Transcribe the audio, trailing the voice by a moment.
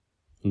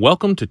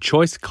Welcome to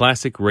Choice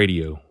Classic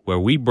Radio, where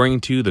we bring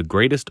to you the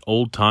greatest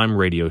old-time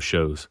radio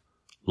shows.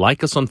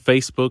 Like us on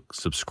Facebook,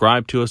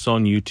 subscribe to us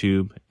on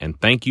YouTube,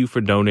 and thank you for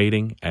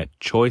donating at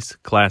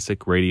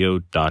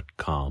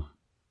choiceclassicradio.com.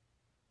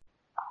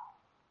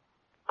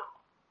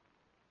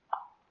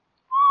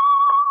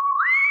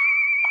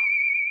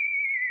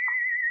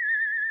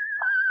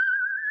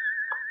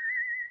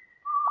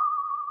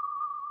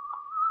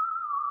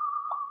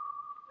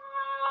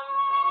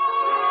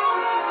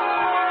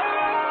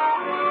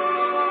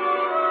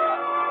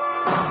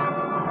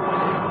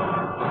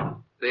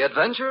 The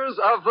Adventures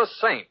of the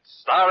Saint,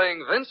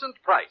 starring Vincent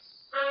Price.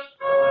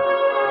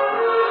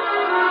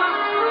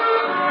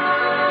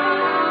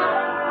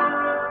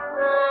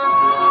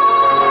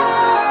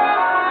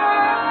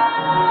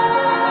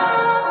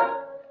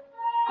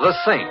 The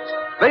Saint,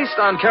 based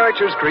on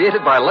characters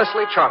created by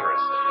Leslie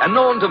Charteris and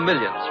known to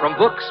millions from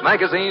books,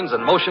 magazines,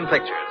 and motion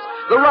pictures.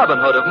 The Robin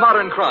Hood of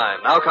modern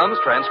crime now comes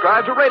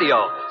transcribed to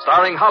radio,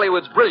 starring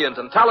Hollywood's brilliant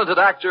and talented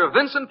actor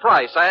Vincent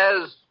Price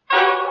as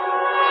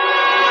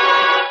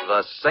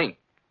The Saint.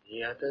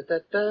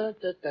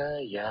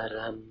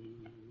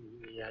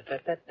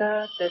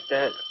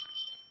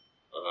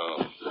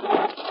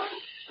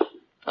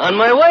 On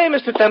my way,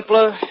 Mr.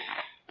 Templar.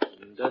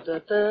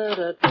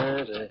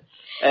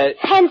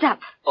 Hands up.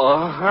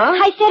 Uh-huh.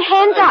 I said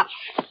hands up.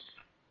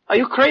 Are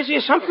you crazy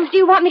or something? Do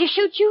you want me to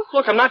shoot you?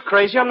 Look, I'm not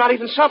crazy. I'm not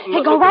even something.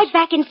 Hey, go right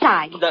back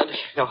inside.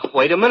 No,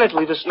 wait a minute.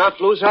 Leave us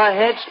not lose our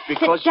heads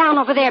because... Sit down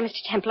over there,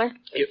 Mr. Templar.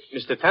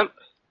 Mr. Temp?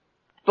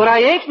 But I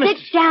ain't Mr.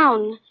 Sit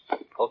down.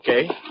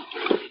 Okay.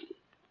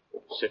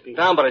 Sitting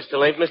down, but I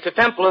still ain't Mr.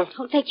 Templar.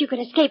 Don't think you can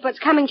escape what's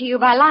coming to you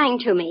by lying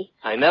to me.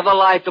 I never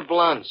lied to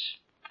blondes.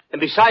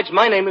 And besides,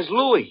 my name is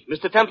Louis.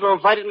 Mr. Templar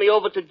invited me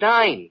over to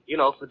dine,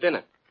 for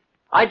dinner.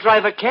 I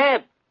drive a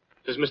cab.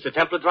 Does Mr.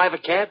 Templar drive a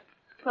cab?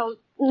 Well,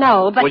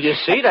 no, but... Well, you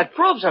see, that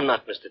proves I'm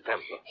not Mr.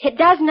 Templar. It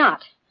does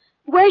not.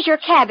 Where's your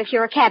cab if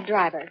you're a cab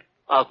driver?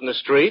 Out in the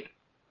street.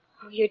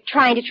 Oh, you're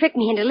trying to trick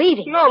me into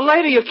leaving. No,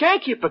 lady, you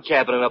can't keep a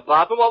cab in an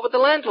apartment. What would the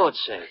landlord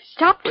say?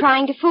 Stop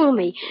trying to fool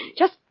me.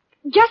 Just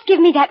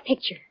give me that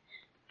picture.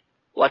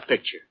 What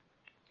picture?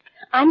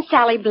 I'm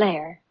Sally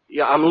Blair.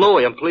 Yeah, I'm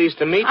Louis. I'm pleased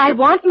to meet you. I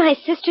want my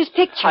sister's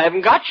picture. I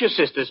haven't got your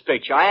sister's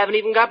picture. I haven't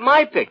even got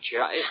my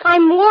picture.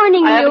 I'm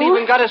warning you. I haven't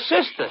even got a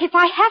sister. If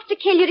I have to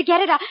kill you to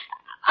get it,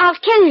 I'll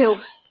kill you.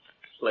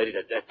 Lady,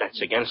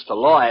 that's against the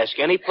law. Ask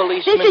any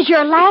policeman. This is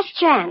your last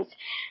chance.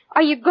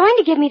 Are you going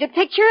to give me the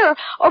picture,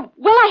 or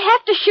will I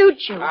have to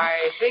shoot you?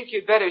 I think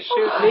you'd better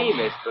shoot me,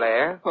 Miss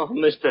Blair. Oh,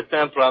 Mr.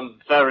 Templar,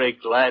 I'm very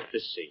glad to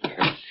see you.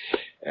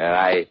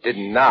 I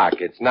didn't knock.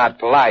 It's not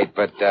polite,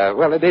 but,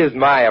 it is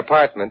my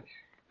apartment.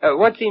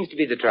 What seems to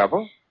be the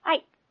trouble?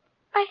 Hey,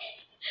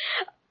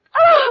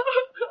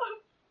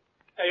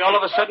 all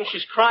of a sudden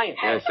she's crying.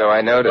 Yeah, so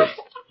I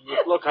noticed.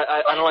 Look,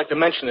 I don't like to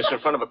mention this in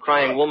front of a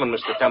crying woman,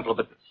 Mr. Templar,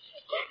 but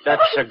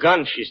that's a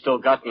gun she's still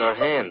got in her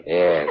hand.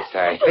 Yes,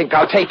 I think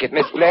I'll take it,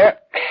 Miss Blair.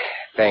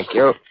 Thank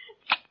you.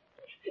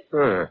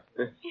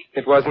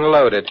 It wasn't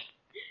loaded.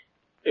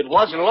 It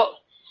wasn't loaded?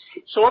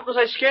 So what was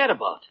I scared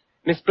about?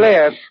 Miss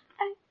Blair.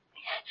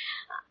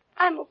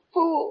 I'm a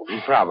fool.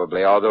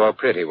 Probably, although a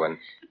pretty one.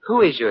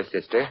 Who is your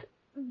sister?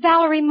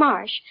 Valerie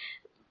Marsh.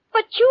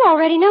 But you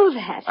already know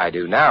that. I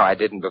do now. I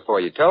didn't before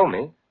you told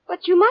me.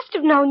 But you must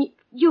have known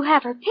you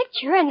have her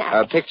picture and...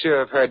 A picture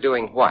of her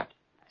doing what?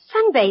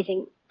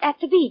 Sunbathing at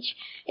the beach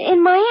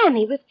in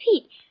Miami with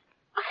Pete.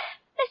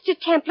 Mr.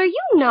 Templar, you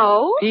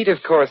know. Pete,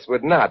 of course,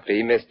 would not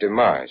be Mr.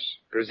 Marsh.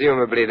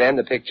 Presumably, then,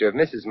 the picture of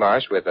Mrs.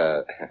 Marsh with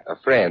a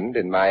friend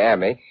in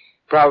Miami,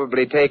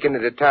 probably taken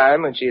at a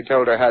time when she had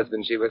told her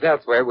husband she was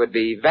elsewhere, would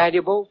be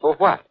valuable for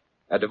what?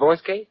 A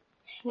divorce case?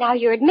 Now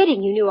you're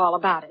admitting you knew all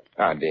about it.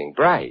 I'm being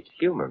bright.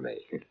 Humor me.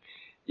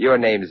 Your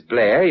name's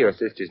Blair. Your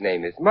sister's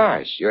name is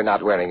Marsh. You're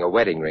not wearing a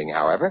wedding ring,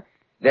 however.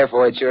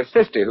 Therefore, it's your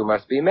sister who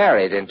must be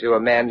married into a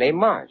man named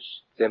Marsh.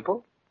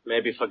 Simple?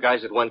 Maybe for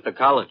guys that went to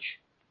college.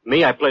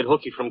 Me, I played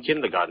hooky from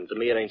kindergarten. To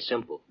me, it ain't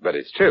simple. But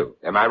it's true.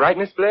 Am I right,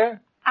 Miss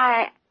Blair?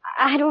 I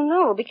don't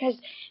know, because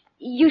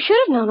you should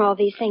have known all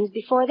these things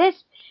before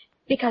this.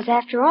 Because,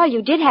 after all,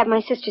 you did have my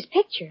sister's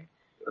picture.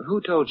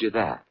 Who told you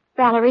that?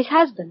 Valerie's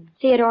husband,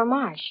 Theodore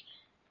Marsh.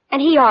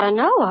 And he ought to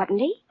know,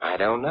 oughtn't he? I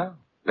don't know.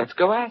 Let's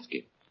go ask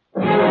him.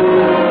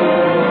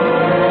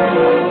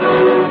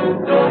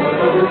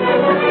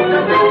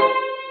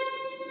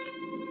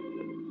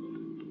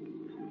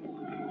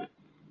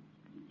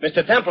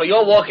 Mr. Templar,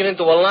 you're walking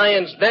into a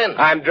lion's den.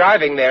 I'm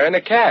driving there in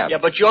a cab. Yeah,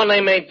 but your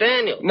name ain't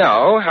Daniel.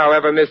 No,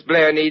 however, Miss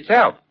Blair needs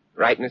help.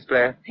 Right, Miss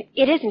Blair?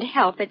 It isn't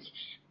help. It's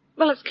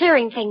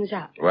clearing things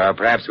up. Well,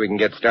 perhaps we can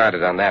get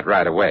started on that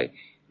right away.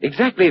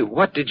 Exactly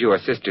what did your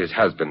sister's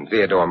husband,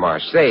 Theodore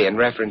Marsh, say in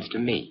reference to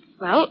me?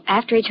 Well,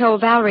 after he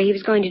told Valerie he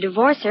was going to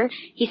divorce her,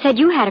 he said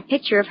you had a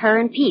picture of her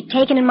and Pete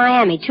taken in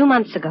Miami 2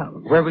 months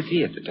ago. Where was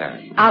he at the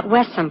time? Out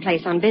west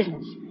someplace on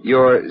business.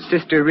 Your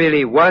sister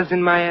really was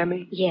in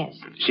Miami? Yes.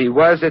 She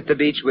was at the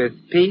beach with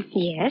Pete?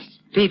 Yes.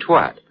 Pete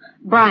what?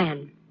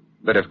 Brian.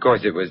 But of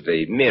course it was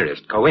the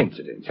merest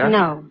coincidence, huh?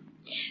 No.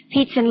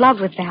 Pete's in love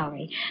with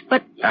Valerie,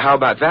 but How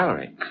about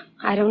Valerie?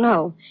 I don't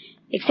know.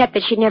 Except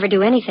that she'd never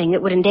do anything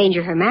that would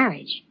endanger her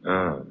marriage.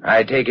 Oh,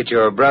 I take it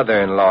your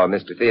brother-in-law,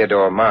 Mr.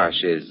 Theodore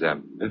Marsh, is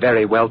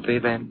very wealthy,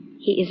 then?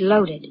 He is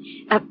loaded.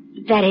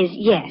 That is,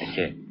 yes.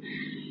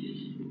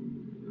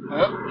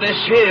 Well,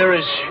 this here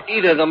is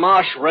either the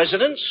Marsh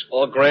residence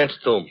or Grant's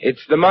tomb.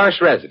 It's the Marsh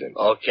residence.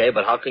 Okay,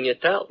 but how can you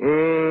tell?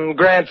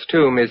 Grant's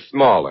tomb is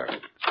smaller.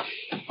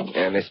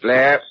 Miss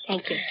Blair.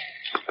 Thank you.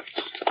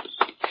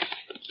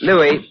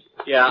 Louis.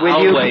 Yeah,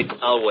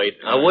 I'll wait.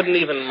 I wouldn't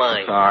even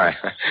mind. All right.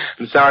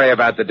 I'm sorry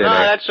about the dinner. No,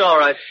 that's all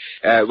right.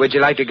 Would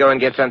you like to go and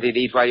get something to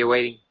eat while you're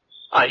waiting?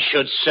 I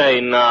should say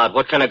not.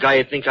 What kind of guy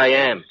you think I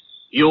am?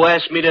 You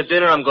ask me to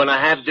dinner, I'm going to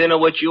have dinner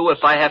with you if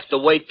I have to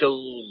wait till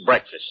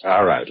breakfast.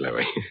 All right,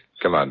 Louis.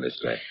 Come on, Miss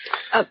Blair.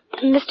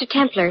 Mr.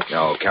 Templar.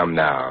 Oh, come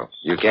now.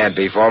 You can't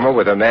be formal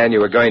with a man you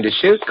were going to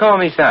shoot. Call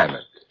me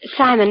Simon.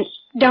 Simon,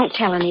 don't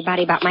tell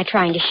anybody about my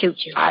trying to shoot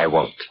you. I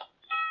won't.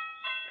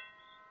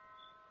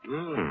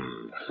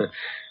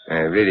 I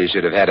really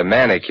should have had a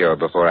manicure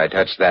before I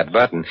touched that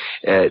button.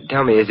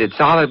 Tell me, is it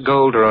solid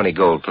gold or only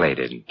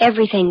gold-plated?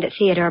 Everything that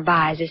Theodore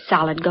buys is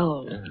solid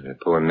gold. The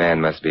poor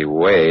man must be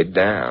weighed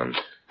down.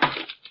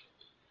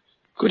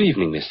 Good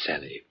evening, Miss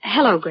Sally.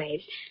 Hello,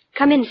 Graves.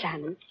 Come in,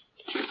 Simon.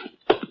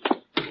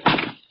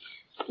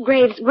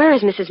 Graves, where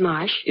is Mrs.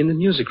 Marsh? In the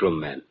music room,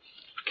 ma'am.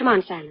 Come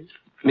on, Simon.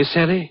 Miss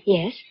Sally?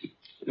 Yes?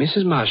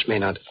 Mrs. Marsh may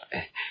not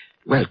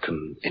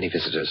welcome any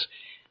visitors.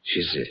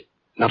 She's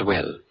not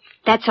well.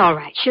 That's all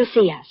right. She'll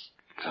see us.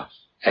 Oh,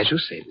 as you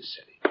say, Miss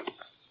Sally.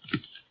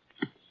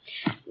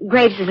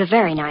 Graves is a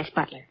very nice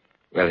butler.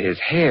 Well, his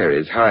hair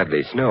is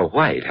hardly snow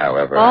white,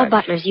 however. All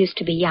butlers used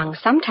to be young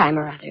sometime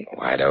or other.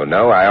 Oh, I don't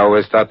know. I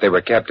always thought they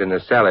were kept in the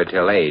cellar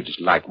till aged,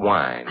 like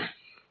wine.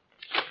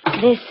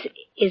 This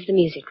is the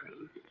music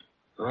room.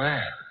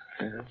 Well,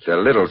 it's a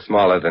little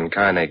smaller than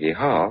Carnegie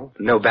Hall.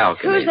 No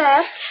balcony. Who's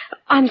that?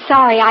 I'm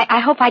sorry. I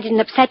hope I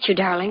didn't upset you,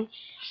 darling.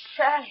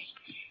 Sally,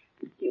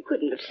 you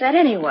couldn't upset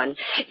anyone.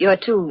 You're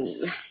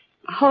too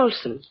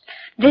wholesome.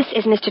 This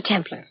is Mr.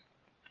 Templar.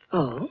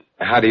 Oh?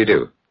 How do you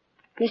do?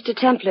 Mr.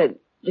 Templar,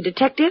 the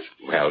detective?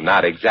 Well,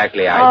 not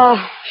exactly.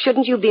 Oh,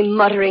 shouldn't you be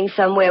muttering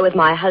somewhere with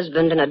my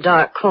husband in a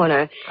dark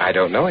corner? I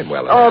don't know him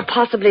well Or enough.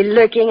 possibly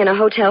lurking in a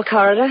hotel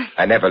corridor?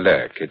 I never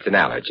lurk. It's an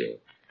allergy.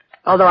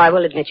 Although I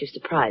will admit you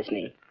surprise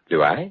me.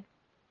 Do I?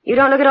 You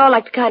don't look at all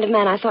like the kind of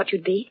man I thought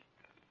you'd be.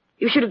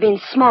 You should have been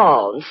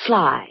small and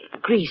sly,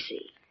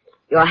 greasy.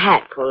 Your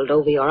hat pulled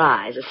over your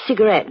eyes, a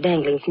cigarette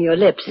dangling from your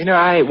lips. You know,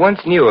 I once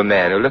knew a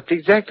man who looked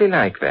exactly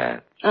like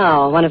that.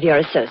 Oh, one of your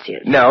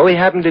associates. No, he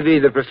happened to be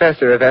the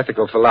professor of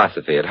ethical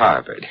philosophy at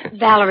Harvard.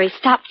 Valerie,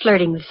 stop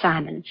flirting with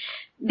Simon.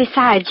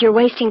 Besides, you're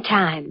wasting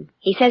time.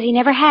 He says he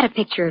never had a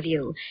picture of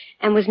you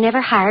and was never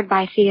hired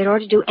by Theodore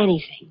to do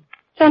anything.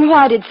 Then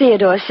why did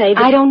Theodore say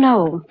that? I don't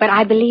know, but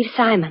I believe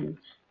Simon.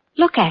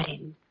 Look at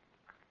him.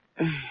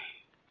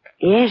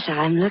 Yes,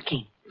 I'm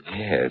looking.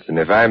 Yes, and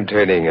if I'm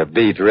turning a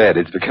beet red,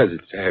 it's because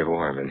it's very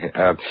warm in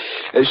here.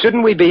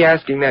 Shouldn't we be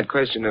asking that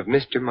question of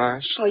Mr.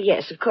 Marsh? Oh,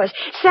 yes, of course.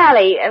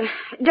 Sally,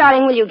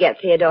 darling, will you get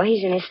Theodore?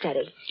 He's in his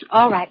study.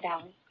 All right,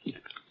 Valerie.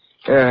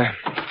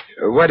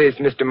 What is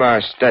Mr.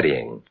 Marsh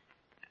studying?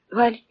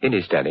 What? In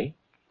his study?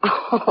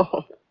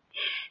 Oh,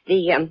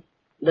 the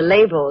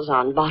labels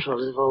on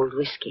bottles of old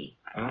whiskey.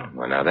 Oh,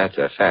 well, now that's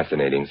a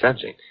fascinating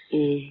subject.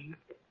 Mm.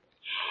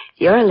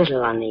 You're a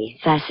little on the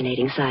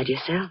fascinating side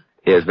yourself.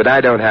 Yes, but I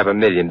don't have $1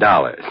 million.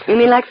 You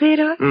mean like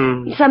Theodore?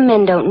 Mm. Some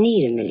men don't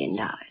need $1 million.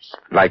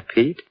 Like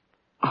Pete?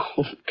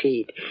 Oh,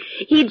 Pete.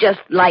 He'd just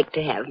like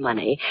to have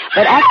money.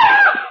 But well,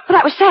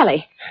 that was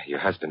Sally. Your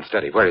husband's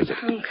study. Where is it?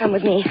 Oh, come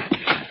with me.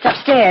 It's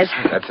upstairs.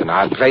 That's an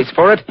odd place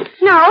for it.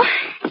 No,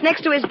 it's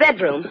next to his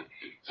bedroom.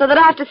 So that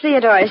after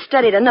Theodore has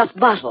studied enough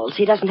bottles,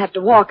 he doesn't have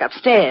to walk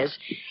upstairs.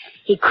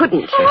 He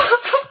couldn't.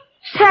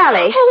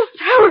 Sally. Oh,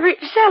 Valerie.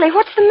 Sally,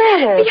 what's the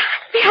matter?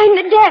 Behind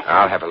the desk.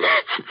 I'll have a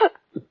look.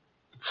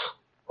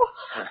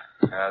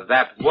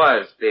 That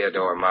was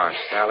Theodore Marsh,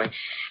 Sally.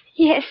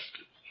 Yes.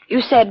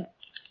 You said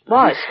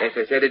was. Yes,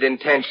 I said it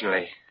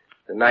intentionally.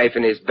 The knife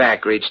in his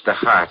back reached the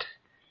heart.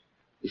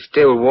 He's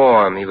still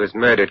warm. He was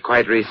murdered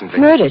quite recently.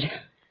 Murdered?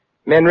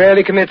 Men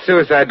rarely commit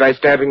suicide by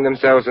stabbing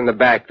themselves in the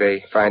back.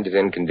 They find it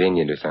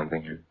inconvenient or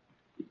something.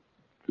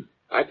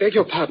 I beg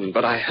your pardon,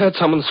 but I heard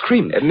someone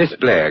scream. Miss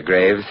Blair,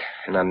 Graves.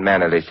 An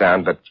unmannerly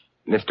sound, but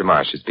Mr.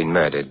 Marsh has been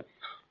murdered.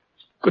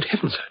 Good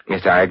heavens, sir.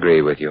 Yes, I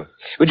agree with you.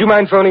 Would you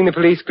mind phoning the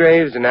police,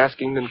 Graves, and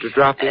asking them to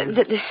drop in?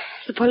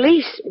 The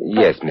police?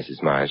 Yes,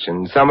 Mrs. Marsh,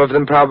 and some of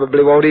them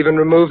probably won't even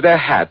remove their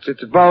hats.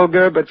 It's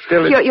vulgar, but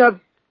still... You're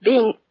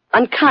being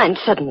unkind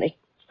suddenly.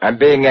 I'm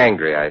being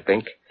angry, I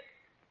think.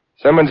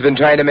 Someone's been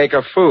trying to make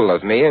a fool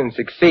of me and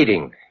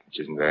succeeding, which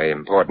isn't very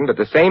important, but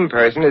the same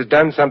person has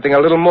done something a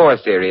little more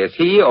serious.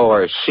 He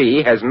or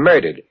she has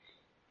murdered.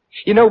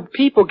 You know,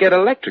 people get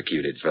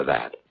electrocuted for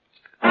that.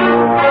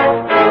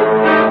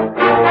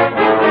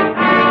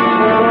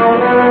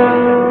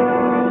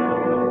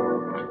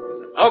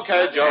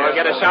 Okay, Joe, I'll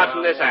get a shot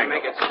from this angle.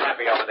 Make it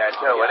snappy over there,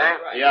 too, would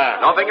you? Yeah.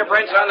 No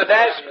fingerprints on the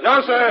desk?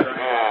 No,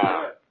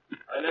 sir.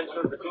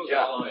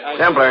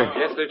 Templar.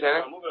 Yes,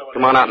 Lieutenant?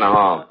 Come on out in the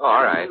hall. Oh,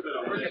 all right.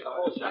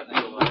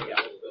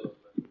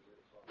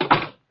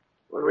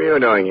 What were you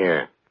doing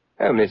here?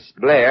 Oh, Miss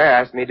Blair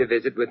asked me to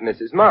visit with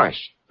Mrs. Marsh.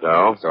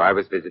 So? So I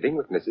was visiting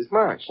with Mrs.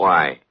 Marsh.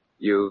 Why?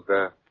 You've,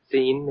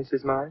 seen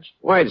Mrs. Marsh?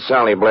 Why'd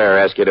Sally Blair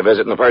ask you to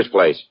visit in the first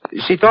place?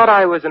 She thought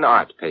I was an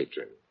art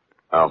patron.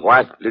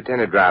 What?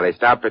 Lieutenant Riley,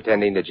 stop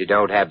pretending that you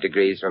don't have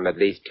degrees from at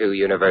least 2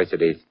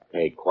 universities.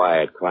 Hey,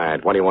 quiet.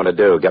 What do you want to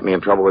do? Get me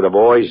in trouble with the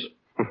boys?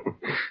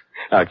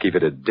 I'll keep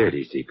it a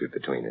dirty secret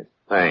between us.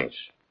 Thanks.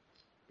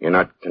 You're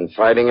not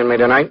confiding in me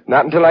tonight?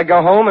 Not until I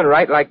go home and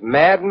write like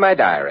mad in my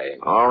diary.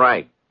 All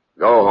right.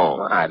 Go home.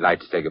 Well, I'd like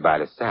to say goodbye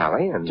to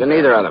Sally and... To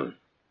neither of them.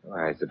 Well,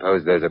 I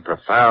suppose there's a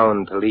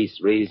profound police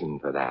reason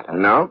for that. Huh?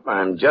 No,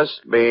 I'm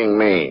just being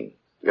mean.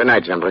 Good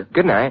night, Templar.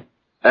 Good night.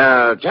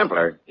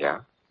 Templar. Yeah?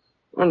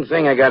 One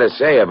thing I gotta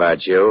say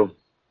about you.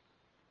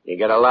 You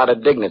got a lot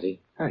of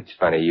dignity. Oh, it's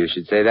funny you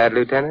should say that,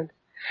 Lieutenant.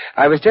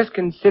 I was just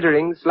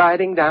considering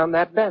sliding down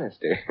that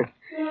banister.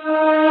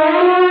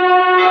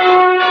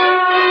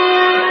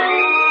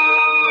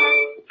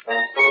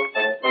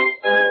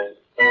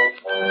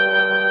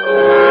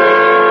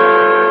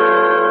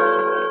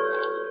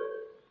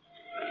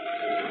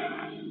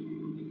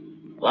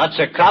 Lots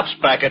of cops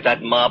back at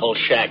that marble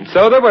shack.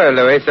 So there were,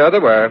 Louis, so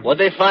there were. What'd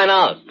they find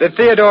out? That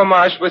Theodore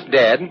Marsh was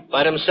dead.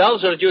 By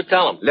themselves, or did you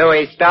tell them?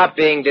 Louis, stop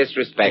being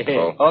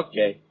disrespectful.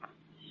 Okay.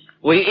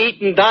 We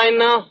eat and dine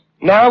now?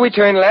 Now we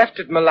turn left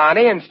at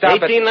Milani and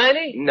stop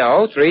 1890?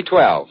 No,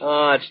 312.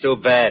 Oh, that's too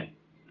bad.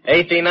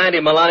 1890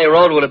 Milani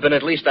Road would have been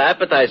at least an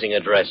appetizing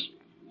address.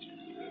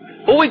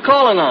 Who we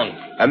calling on?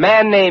 A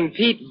man named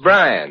Pete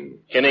Bryan.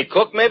 Can he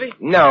cook, maybe?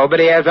 No, but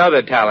he has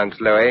other talents,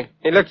 Louis.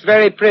 He looks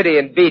very pretty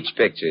in beach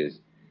pictures.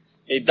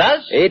 He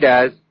does? He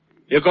does.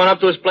 You're going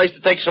up to his place to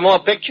take some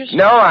more pictures?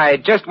 No, I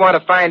just want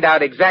to find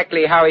out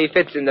exactly how he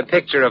fits in the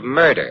picture of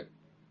murder.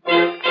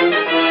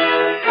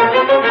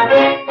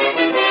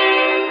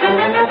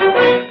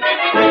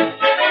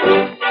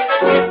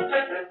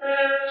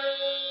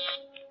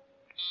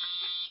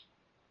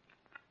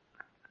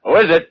 Who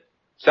is it?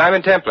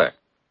 Simon Templar.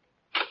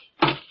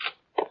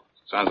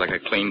 Sounds like a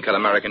clean-cut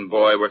American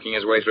boy working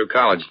his way through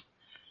college.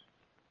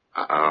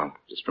 Uh-oh.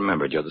 Just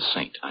remembered you're the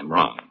saint. I'm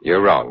wrong.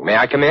 You're wrong. May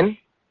I come in?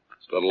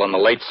 It's a little on the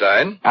late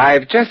side.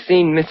 I've just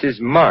seen Mrs.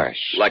 Marsh.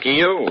 Lucky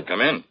you.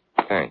 Come in.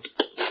 Thanks.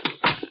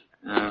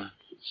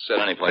 Sit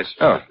any place.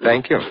 Oh,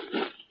 thank you.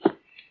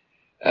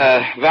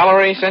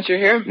 Valerie sent you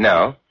here?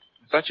 No.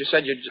 I thought you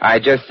said you'd... I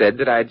just said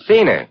that I'd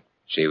seen her.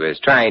 She was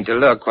trying to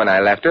look when I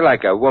left her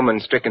like a woman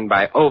stricken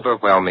by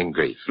overwhelming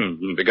grief.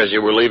 Because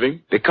you were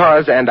leaving?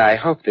 Because, and I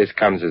hope this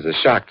comes as a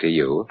shock to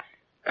you,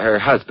 her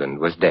husband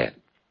was dead.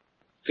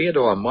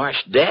 Theodore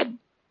Marsh dead?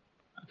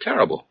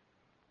 Terrible.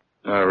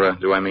 Or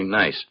do I mean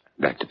nice?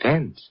 That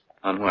depends.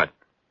 On what?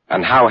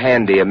 On how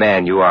handy a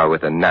man you are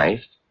with a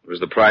knife. It was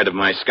the pride of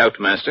my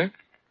scoutmaster.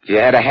 If you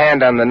had a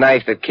hand on the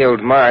knife that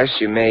killed Marsh,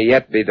 you may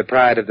yet be the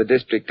pride of the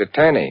district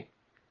attorney.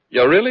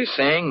 You're really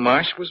saying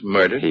Marsh was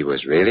murdered? He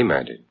was really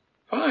murdered.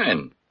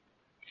 Fine.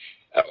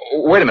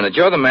 Wait a minute.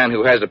 You're the man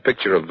who has a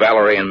picture of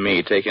Valerie and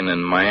me taken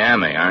in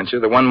Miami, aren't you?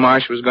 The one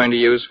Marsh was going to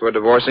use for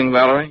divorcing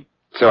Valerie?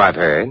 So I've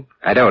heard.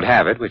 I don't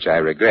have it, which I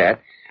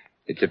regret.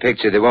 It's a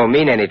picture that won't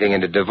mean anything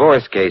in a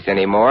divorce case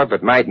anymore,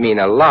 but might mean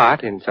a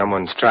lot in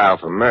someone's trial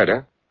for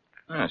murder.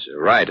 Yes,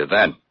 you're right at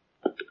that.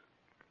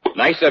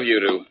 Nice of you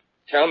to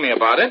tell me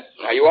about it.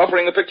 Are you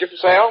offering the picture for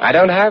sale? I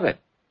don't have it.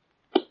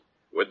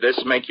 Would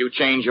this make you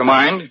change your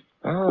mind?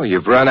 Oh,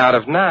 you've run out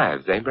of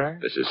knives, eh, Brian?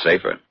 This is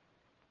safer.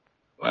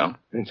 Well?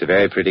 It's a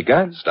very pretty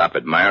gun. Stop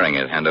admiring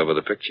it. Hand over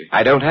the picture.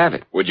 I don't have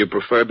it. Would you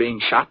prefer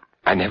being shot?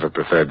 I never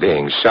prefer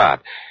being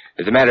shot.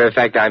 As a matter of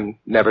fact, I'm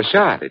never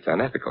shot. It's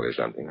unethical or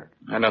something.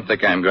 I don't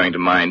think I'm going to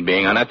mind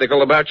being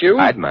unethical about you.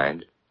 I'd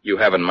mind. You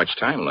haven't much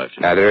time left.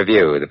 Neither of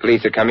you. The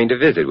police are coming to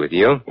visit with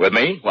you. With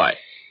me? Why?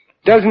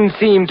 Doesn't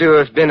seem to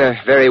have been a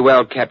very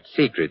well-kept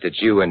secret that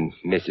you and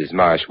Mrs.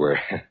 Marsh were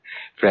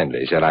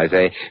friendly, shall I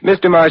say.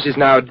 Mr. Marsh is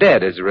now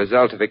dead as a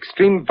result of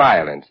extreme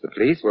violence. The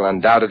police will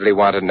undoubtedly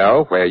want to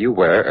know where you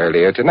were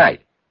earlier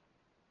tonight.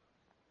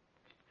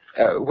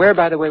 Where,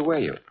 by the way, were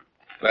you?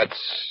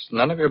 That's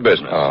none of your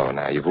business. Oh,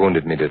 now, you've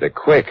wounded me to the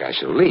quick. I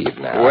shall leave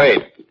now.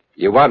 Wait.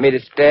 You want me to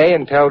stay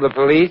and tell the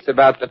police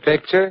about the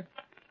picture?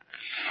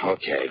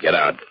 Okay, get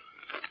out.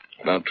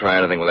 Don't try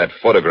anything with that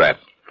photograph.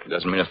 It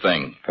doesn't mean a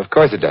thing. Of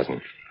course it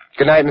doesn't.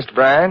 Good night, Mr.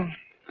 Bryan.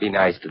 Be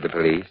nice to the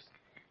police.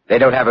 They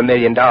don't have $1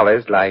 million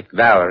like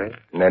Valerie,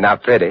 and they're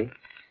not pretty.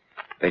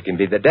 They can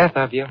be the death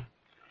of you.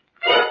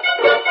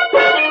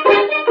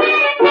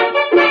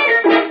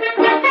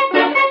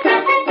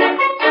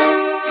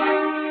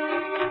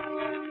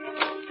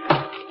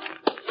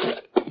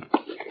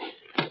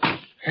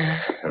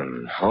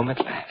 Home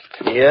at last.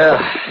 Yeah.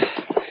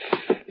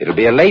 It'll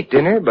be a late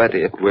dinner, but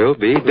it will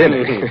be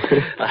dinner.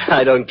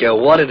 I don't care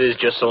what it is,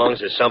 just so long as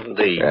there's something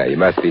to eat. You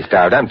must be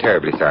starved. I'm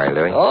terribly sorry,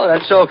 Louis. Oh,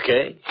 that's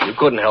okay. You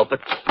couldn't help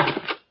it.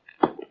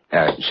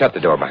 Shut the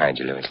door behind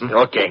you, Louis.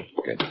 Okay.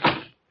 Good.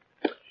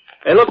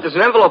 Hey, look, there's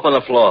an envelope on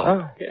the floor.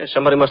 Oh. Yeah,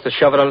 somebody must have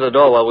shoved it under the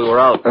door while we were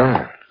out.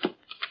 Oh.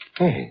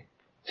 Hey,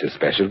 it's a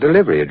special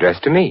delivery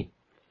addressed to me.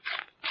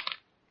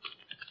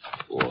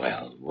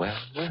 Well.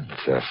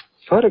 It's a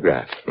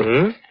photograph.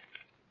 Hmm?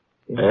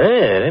 Hey,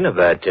 it ain't a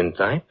bad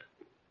tintype.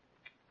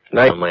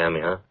 Nice in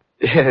Miami, huh?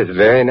 Yes,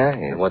 very nice.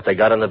 And what they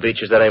got on the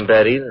beaches, that ain't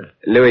bad either.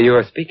 Louis, you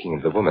are speaking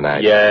of the woman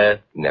Yeah.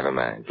 Never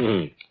mind.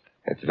 Hmm.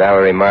 It's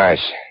Valerie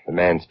Marsh. The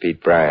man's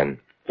Pete Bryan.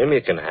 Him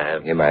you can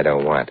have. Him I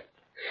don't want.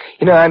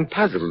 You know, I'm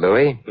puzzled,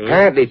 Louis.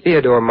 Apparently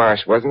Theodore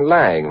Marsh wasn't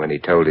lying when he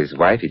told his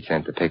wife he'd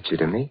sent the picture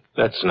to me.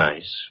 That's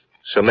nice.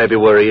 So maybe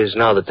where he is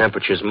now, the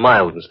temperature's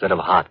mild instead of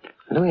hot.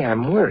 Louis,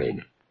 I'm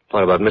worried.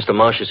 What, about Mr.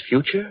 Marsh's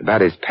future?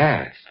 About his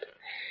past.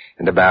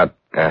 And about...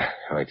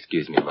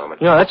 excuse me a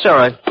moment. No, that's all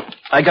right.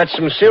 I got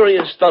some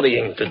serious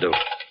studying to do.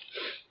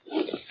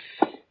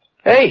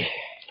 Hey,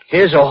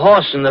 here's a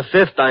horse in the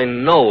fifth I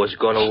know is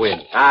going to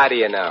win. How do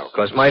you know?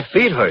 Because my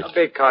feet hurt.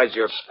 Because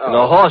you're... And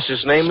the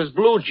horse's name is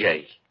Blue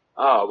Jay.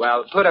 Oh,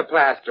 well, put a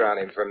plaster on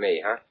him for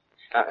me, huh?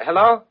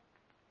 Hello?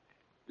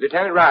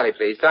 Lieutenant Riley,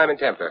 please. Simon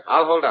Templar.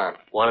 I'll hold on.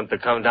 Want him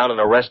to come down and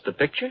arrest the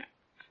picture?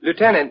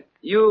 Lieutenant,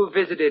 you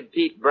visited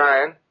Pete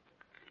Bryan.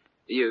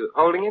 You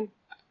holding him?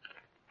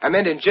 I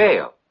meant in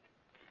jail.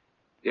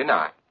 You're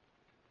not.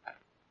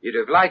 You'd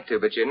have liked to,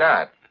 but you're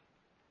not.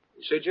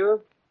 Should you have?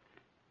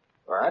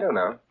 Well, I don't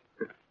know.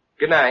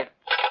 Good night.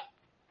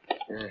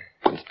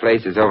 This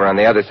place is over on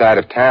the other side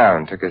of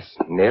town. Took us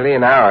nearly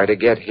an hour to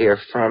get here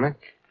from it.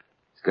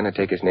 It's going to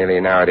take us nearly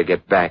an hour to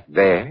get back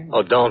there.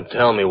 Oh, don't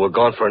tell me. We're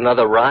going for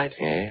another ride?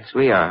 Yes,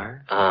 we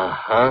are.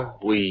 Uh-huh.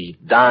 We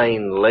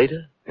dine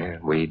later? Yeah,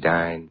 we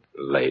dine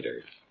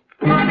later.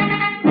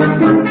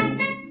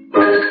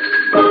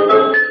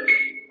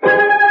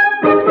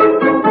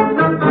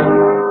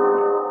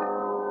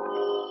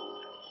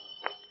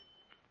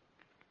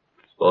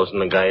 Supposing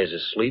the guy is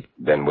asleep?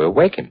 Then we'll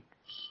wake him.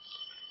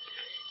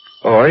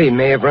 Or he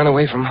may have run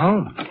away from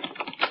home.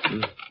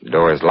 The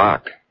door is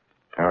locked.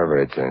 However,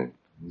 it's a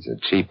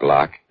cheap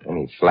lock.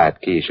 Any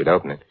flat key should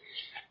open it.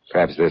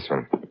 Perhaps this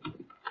one.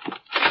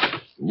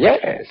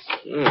 Yes.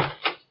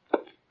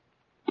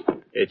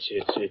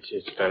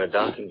 It's kind of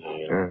dark in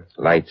here.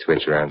 Light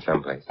switch around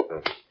someplace.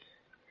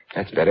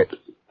 That's better.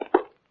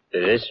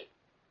 It is?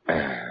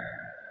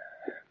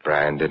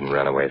 Brian didn't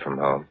run away from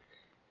home.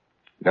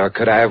 Nor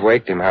could I have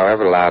waked him,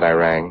 however loud I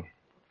rang.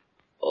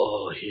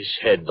 Oh, his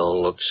head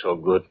don't look so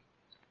good.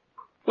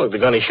 Look, the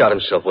gun he shot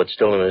himself with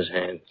still in his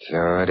hand.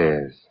 So it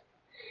is.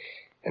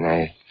 And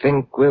I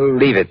think we'll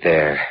leave it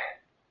there.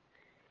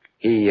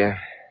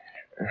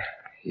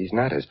 He's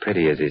not as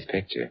pretty as his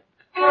picture.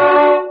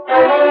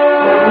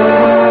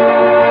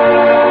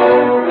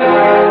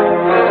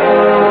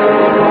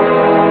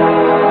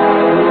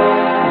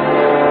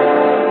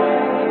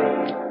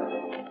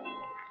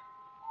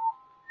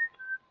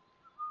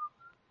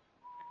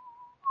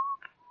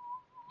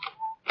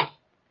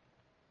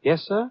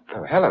 Yes, sir?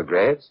 Oh, hello,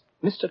 Graves.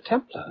 Mr.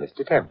 Templar.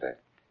 Mr. Templar.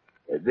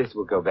 This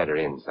will go better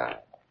inside.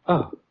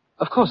 Oh,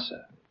 of course,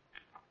 sir.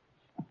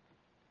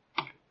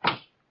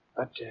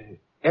 But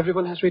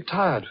everyone has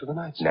retired for the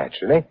night, sir.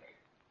 Naturally.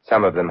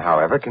 Some of them,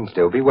 however, can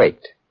still be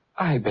waked.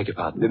 I beg your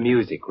pardon. The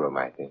music room,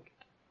 I think.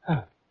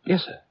 Oh,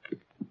 yes, sir.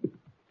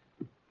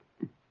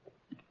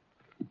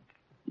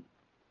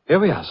 Here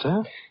we are,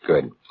 sir.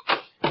 Good.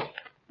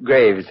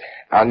 Graves,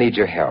 I'll need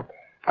your help.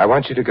 I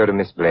want you to go to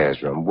Miss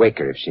Blair's room. Wake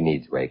her if she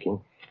needs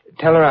waking.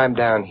 Tell her I'm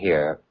down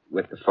here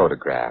with the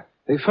photograph.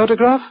 The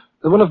photograph?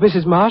 The one of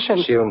Mrs. Marsh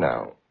and... She'll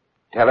know.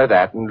 Tell her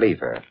that and leave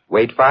her.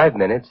 Wait 5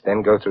 minutes,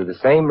 then go through the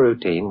same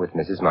routine with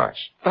Mrs. Marsh.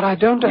 But I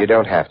don't... You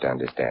don't have to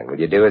understand. Will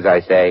you do as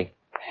I say?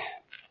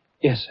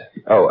 Yes, sir.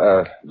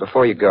 Oh,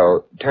 before you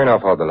go, turn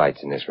off all the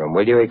lights in this room.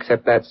 Will you,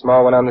 except that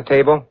small one on the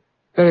table?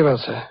 Very well,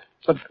 sir.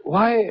 But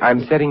why...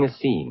 I'm setting a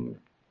scene,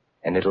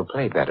 and it'll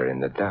play better in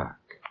the dark.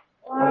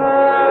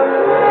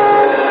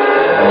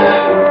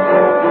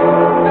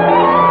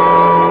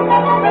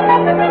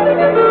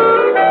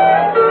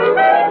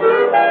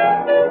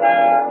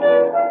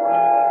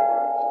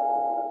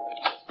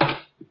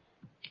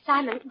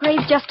 Simon,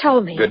 Graves just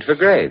told me. Good for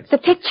Graves. The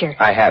picture.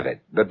 I have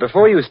it. But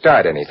before you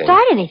start anything...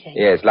 Start anything?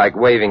 Yes, like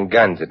waving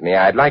guns at me,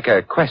 I'd like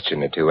a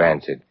question or two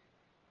answered.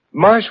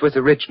 Marsh was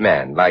a rich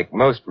man. Like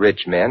most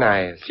rich men, I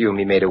assume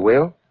he made a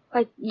will?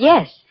 Why,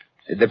 yes.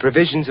 The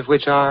provisions of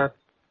which are...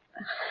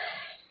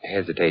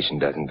 Hesitation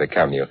doesn't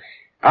become you.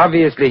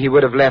 Obviously, he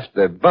would have left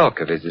the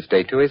bulk of his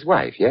estate to his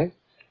wife, yes?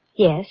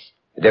 Yes.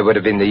 There would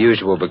have been the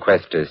usual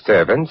bequest to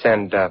servants,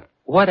 and,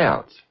 what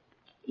else?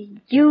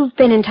 You've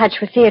been in touch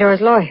with Theodore's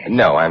lawyer.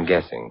 No, I'm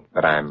guessing.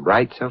 But I'm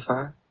right so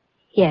far?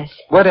 Yes.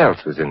 What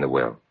else was in the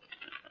will?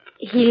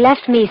 He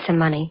left me some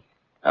money.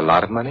 A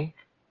lot of money?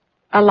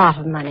 A lot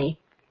of money.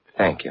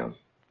 Thank you.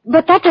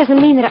 But that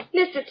doesn't mean that I...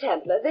 Mr.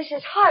 Templar, this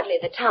is hardly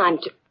the time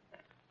to...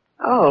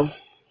 Oh,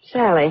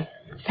 Sally.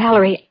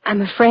 Valerie,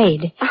 I'm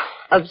afraid.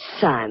 Of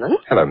Simon?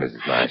 Hello,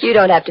 Mrs. Marsh. You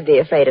don't have to be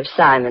afraid of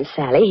Simon,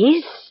 Sally.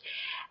 He's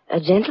a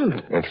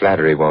gentleman. And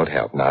flattery won't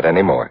help, not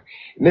anymore.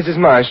 Mrs.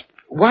 Marsh,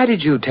 why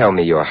did you tell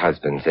me your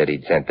husband said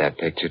he'd sent that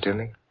picture to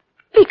me?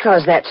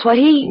 Because that's what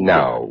he...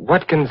 No.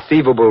 What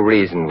conceivable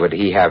reason would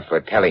he have for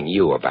telling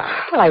you about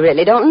it? Well, I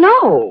really don't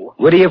know.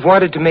 Would he have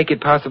wanted to make it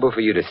possible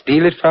for you to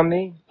steal it from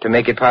me? To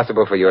make it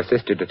possible for your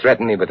sister to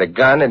threaten me with a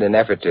gun in an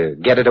effort to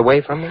get it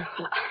away from me?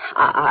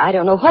 I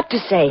don't know what to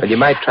say. Well, you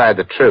might try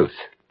the truth.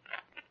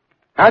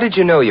 How did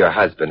you know your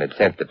husband had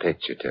sent the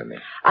picture to me?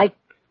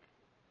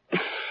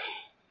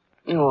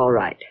 All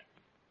right.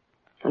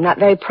 I'm not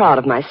very proud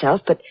of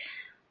myself, but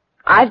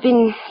I've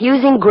been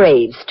using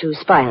Graves to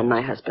spy on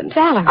my husband.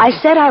 Valerie. I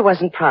said I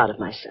wasn't proud of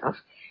myself.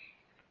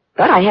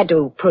 But I had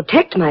to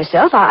protect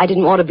myself. I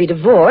didn't want to be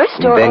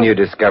divorced or... Then you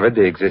discovered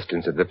the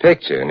existence of the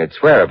picture and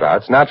its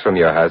whereabouts, not from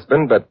your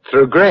husband, but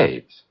through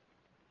Graves.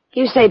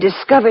 You say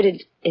discovered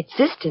its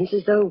existence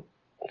as though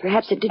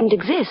perhaps it didn't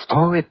exist.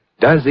 Oh, it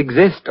does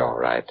exist, all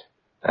right.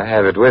 I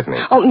have it with me.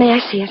 Oh, may I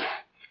see it?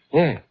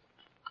 Yeah.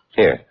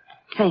 Here.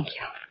 Thank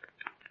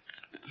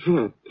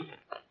you.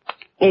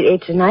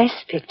 It's a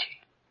nice picture.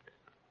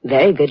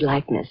 Very good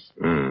likeness.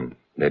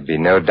 There'd be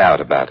no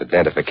doubt about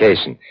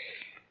identification.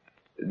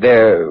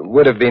 There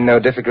would have been no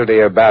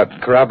difficulty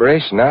about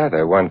corroboration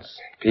either once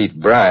Pete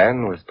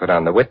Bryan was put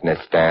on the witness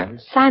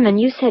stand. Simon,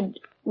 you said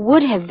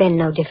would have been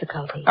no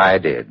difficulty. I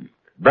did.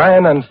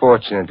 Bryan,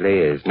 unfortunately,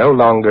 is no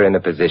longer in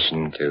a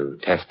position to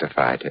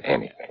testify to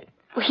anything.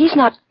 Well, he's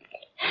not...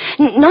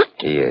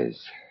 He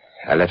is.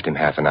 I left him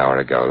half an hour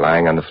ago,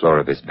 lying on the floor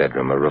of his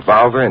bedroom, a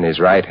revolver in his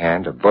right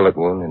hand, a bullet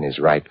wound in his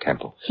right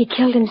temple. He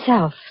killed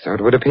himself. So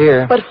it would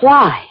appear. But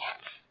why?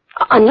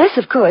 Unless,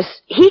 of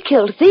course, he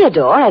killed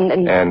Theodore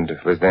and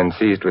was then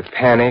seized with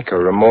panic or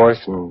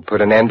remorse and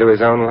put an end to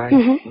his own life?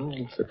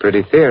 It's a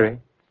pretty theory.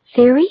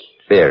 Theory?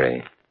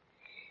 Theory.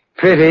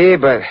 Pretty,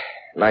 but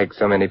like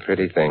so many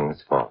pretty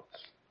things, false.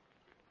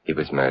 He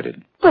was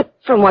murdered. But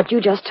from what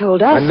you just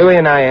told us... When Louis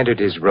and I entered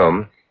his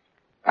room,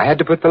 I had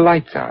to put the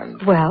lights on.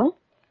 Well?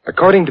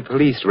 According to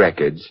police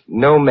records,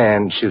 no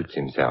man shoots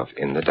himself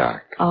in the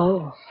dark.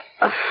 Oh.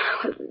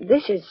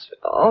 This is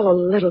all a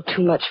little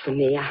too much for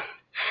me.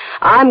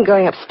 I'm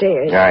going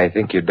upstairs. I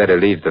think you'd better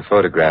leave the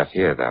photograph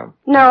here, though.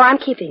 No, I'm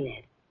keeping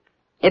it.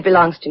 It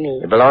belongs to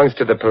me. It belongs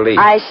to the police.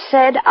 I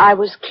said I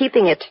was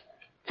keeping it.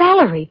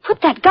 Valerie,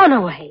 put that gun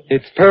away.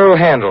 It's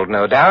pearl-handled,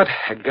 no doubt.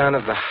 A gun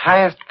of the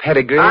highest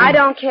pedigree. I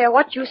don't care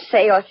what you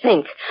say or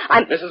think.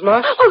 Mrs.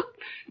 Marsh? Oh.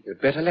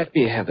 You'd better let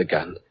me have the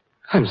gun.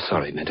 I'm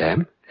sorry,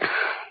 madame.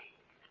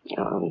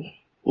 Oh,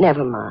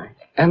 never mind.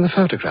 And the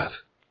photograph.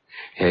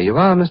 Here you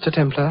are, Mr.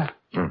 Templar.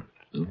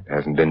 It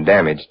hasn't been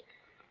damaged.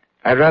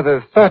 I'd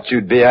rather thought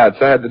you'd be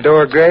outside the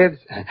door, Graves.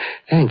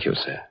 Thank you,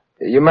 sir.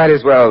 You might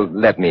as well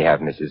let me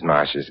have Mrs.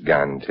 Marsh's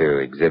gun, too.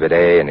 Exhibit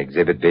A and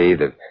Exhibit B.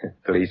 The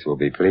police will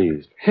be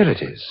pleased. Here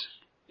it is.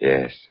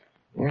 Yes.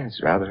 Yes,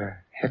 rather a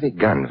heavy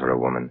gun for a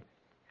woman.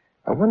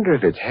 I wonder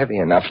if it's heavy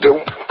enough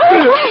to...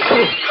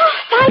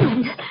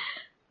 Simon!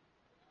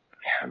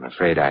 I'm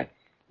afraid I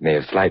may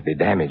have slightly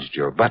damaged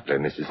your butler,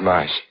 Mrs.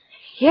 Marsh.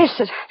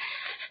 Yes,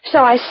 so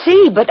I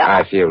see, but...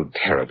 I feel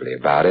terribly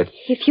about it.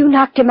 If you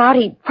knocked him out,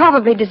 he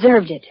probably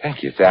deserved it.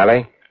 Thank you,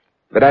 Sally.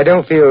 But I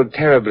don't feel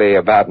terribly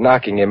about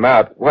knocking him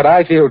out. What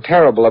I feel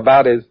terrible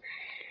about is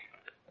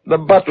the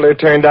butler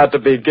turned out to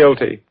be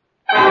guilty.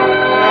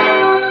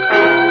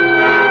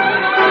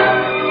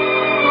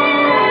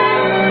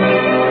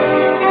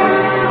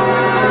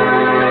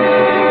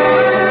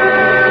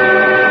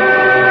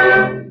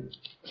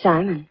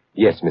 Simon.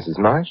 Yes, Mrs.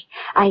 Marsh?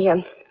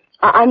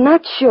 I'm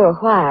not sure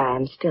why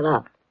I'm still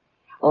up.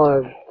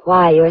 Or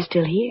why you're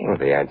still here. Well,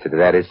 the answer to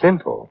that is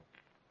simple.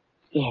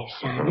 Yes,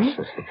 Simon.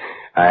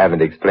 I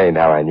haven't explained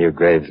how I knew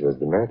Graves was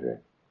the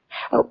murderer.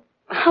 Oh,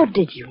 how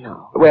did you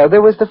know? Well,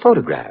 there was the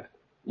photograph.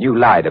 You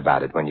lied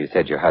about it when you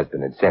said your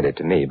husband had sent it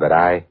to me, but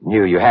I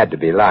knew you had to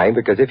be lying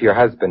because if your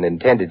husband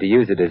intended to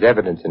use it as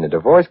evidence in a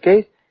divorce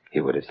case, he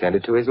would have sent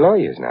it to his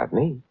lawyers, not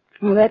me.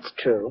 Well, that's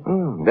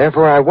true.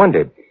 Therefore, I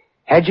wondered,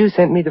 had you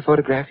sent me the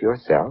photograph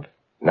yourself?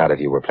 Not if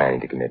you were planning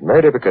to commit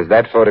murder, because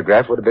that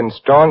photograph would have been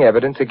strong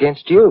evidence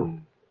against you.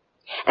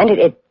 And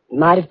it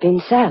might have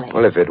been Sally.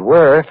 Well, if it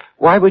were,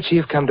 why would she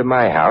have come to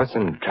my house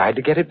and tried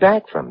to get it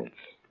back from me?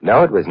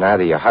 No, it was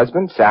neither your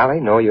husband, Sally,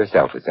 nor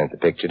yourself who sent the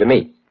picture to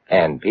me.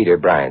 And Peter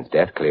Bryan's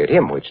death cleared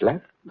him, which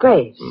left?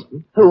 Graves,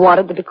 who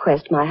wanted the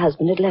bequest my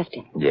husband had left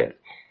him. Yes.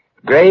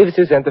 Graves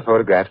who sent the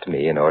photograph to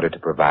me in order to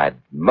provide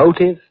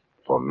motive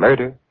for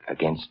murder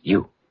against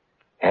you.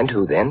 And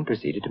who then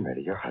proceeded to murder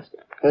your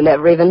husband. Who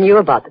never even knew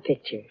about the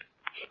picture.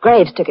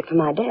 Graves took it from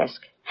my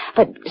desk.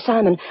 But,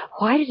 Simon,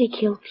 why did he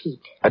kill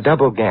Pete? A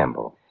double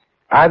gamble.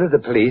 Either the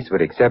police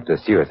would accept the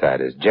suicide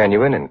as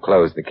genuine and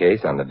close the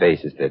case on the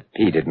basis that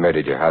Pete had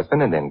murdered your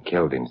husband and then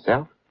killed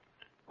himself,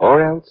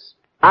 or else...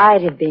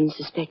 I'd have been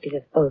suspected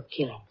of both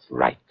killings.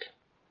 Right.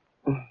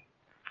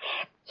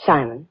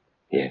 Simon.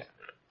 Yes?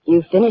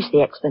 You finished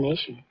the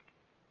explanation.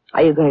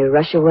 Are you going to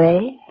rush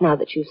away now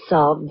that you've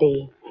solved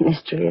the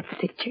mystery of the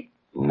picture?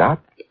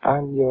 Not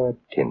on your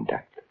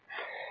Tintype.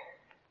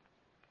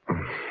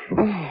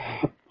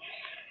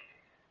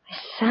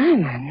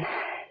 Simon.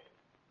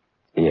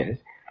 Yes?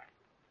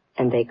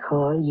 And they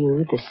call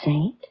you the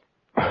saint?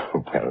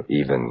 Well,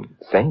 even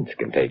saints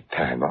can take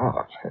time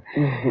off.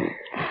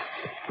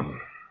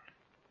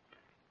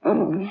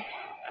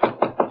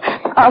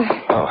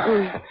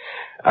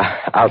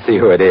 I'll see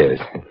who it is.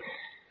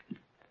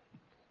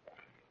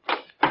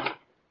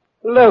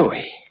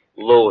 Louis.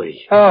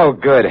 Louis. Oh,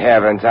 good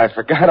heavens, I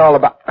forgot all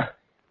about...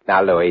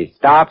 Now, Louis,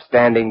 stop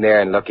standing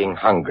there and looking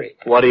hungry.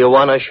 What do you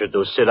want I should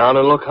do, sit down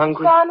and look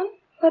hungry? Simon,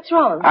 what's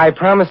wrong? I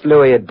promised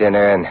Louis a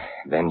dinner, and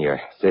then your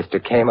sister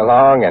came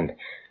along, and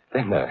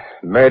then the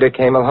murder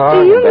came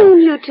along. Do you and then...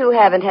 mean you two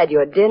haven't had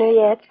your dinner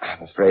yet?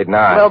 I'm afraid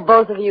not. Well,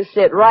 both of you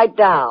sit right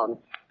down.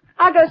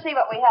 I'll go see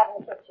what we have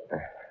in the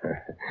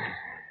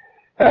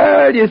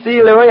kitchen. You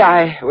see, Louis,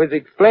 I was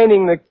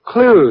explaining the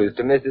clues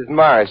to Mrs.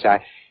 Marsh.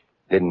 I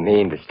didn't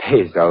mean to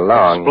stay so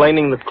long.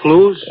 Explaining the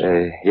clues?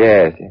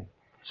 Yes.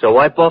 So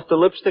wipe off the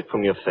lipstick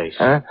from your face.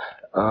 Huh?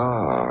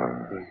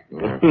 Oh.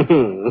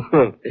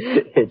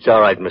 It's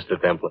all right, Mr.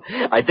 Templar.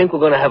 I think we're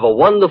going to have a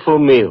wonderful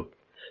meal.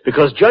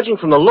 Because judging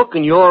from the look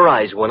in your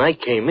eyes when I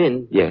came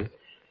in... Yes?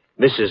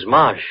 Mrs.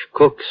 Marsh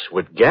cooks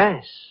with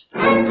gas.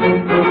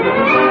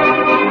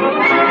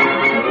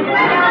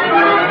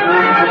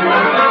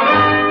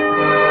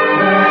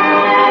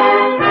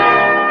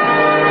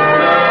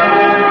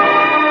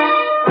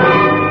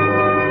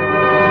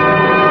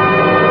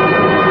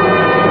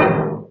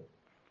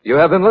 You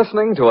have been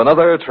listening to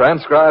another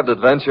transcribed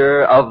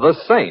adventure of the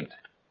Saint,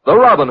 the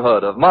Robin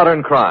Hood of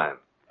modern crime.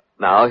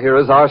 Now, here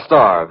is our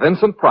star,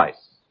 Vincent Price.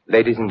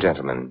 Ladies and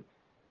gentlemen,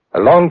 a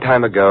long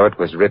time ago it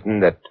was written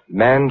that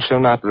man shall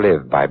not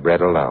live by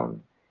bread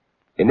alone.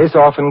 In this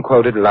often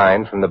quoted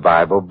line from the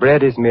Bible,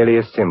 bread is merely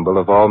a symbol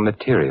of all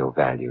material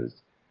values.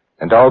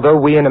 And although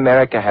we in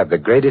America have the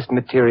greatest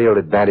material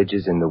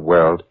advantages in the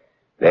world,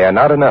 they are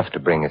not enough to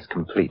bring us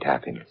complete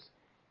happiness.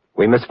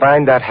 We must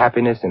find that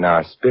happiness in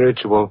our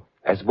spiritual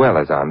as well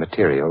as our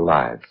material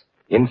lives,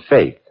 in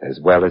faith as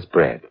well as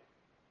bread.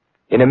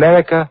 In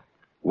America,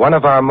 one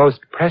of our most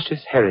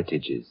precious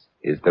heritages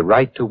is the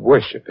right to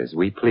worship as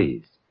we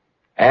please.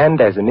 And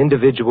as an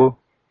individual,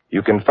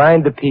 you can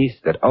find the peace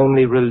that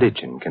only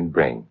religion can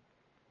bring.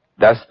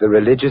 Thus, the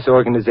religious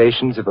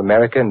organizations of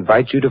America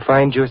invite you to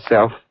find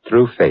yourself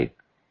through faith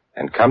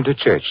and come to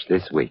church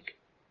this week.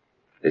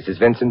 This is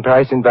Vincent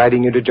Price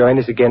inviting you to join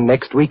us again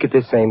next week at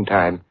this same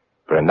time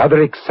for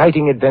another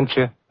exciting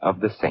adventure of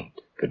the Saint.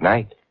 Good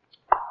night.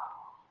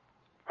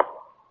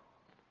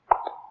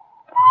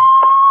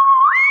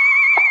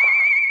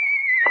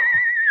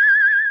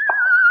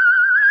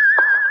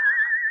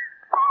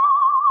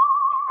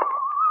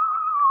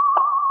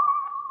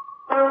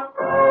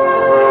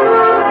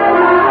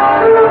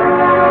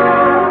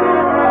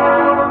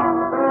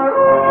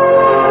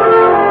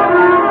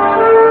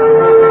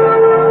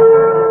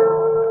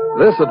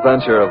 This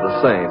adventure of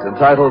the Saint,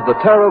 entitled The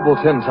Terrible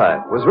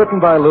Tintype, was written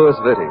by Louis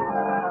Vitti.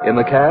 In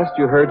the cast,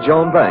 you heard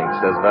Joan Banks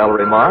as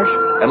Valerie Marsh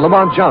and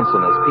Lamont Johnson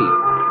as Pete,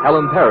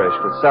 Helen Parrish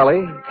as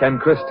Sally, Ken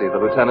Christie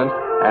the lieutenant,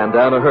 and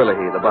Anna Hurley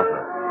the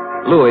butler.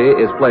 Louis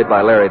is played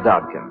by Larry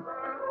Dodkin.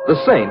 The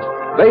Saint,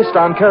 based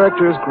on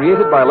characters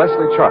created by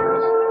Leslie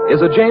Charteris,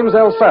 is a James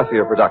L.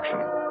 Safier production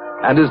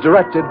and is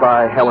directed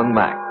by Helen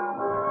Mack.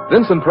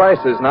 Vincent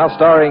Price is now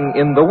starring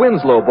in The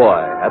Winslow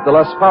Boy at the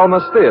Las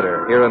Palmas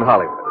Theater here in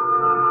Hollywood.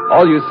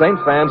 All you Saint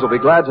fans will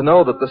be glad to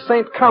know that the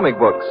Saint comic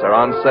books are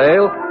on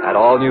sale at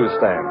all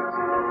newsstands.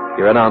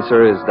 Your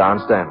announcer is Don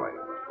Stanley.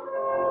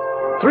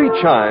 3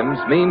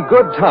 chimes mean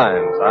good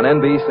times on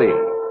NBC.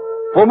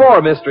 For more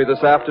mystery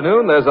this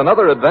afternoon, there's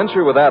another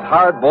adventure with that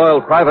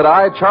hard-boiled private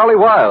eye, Charlie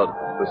Wilde,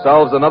 who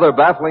solves another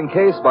baffling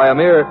case by a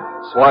mere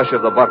swash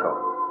of the buckle.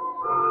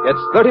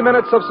 It's 30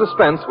 minutes of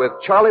suspense with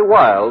Charlie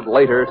Wilde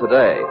later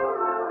today.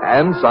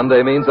 And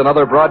Sunday means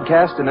another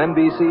broadcast in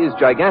NBC's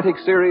gigantic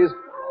series,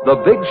 The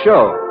Big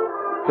Show.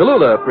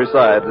 Tallulah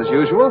presides as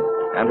usual,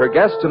 and her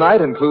guests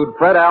tonight include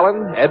Fred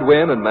Allen, Ed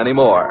Wynn, and many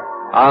more.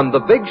 On The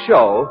Big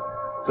Show,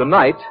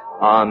 tonight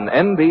on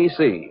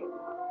NBC.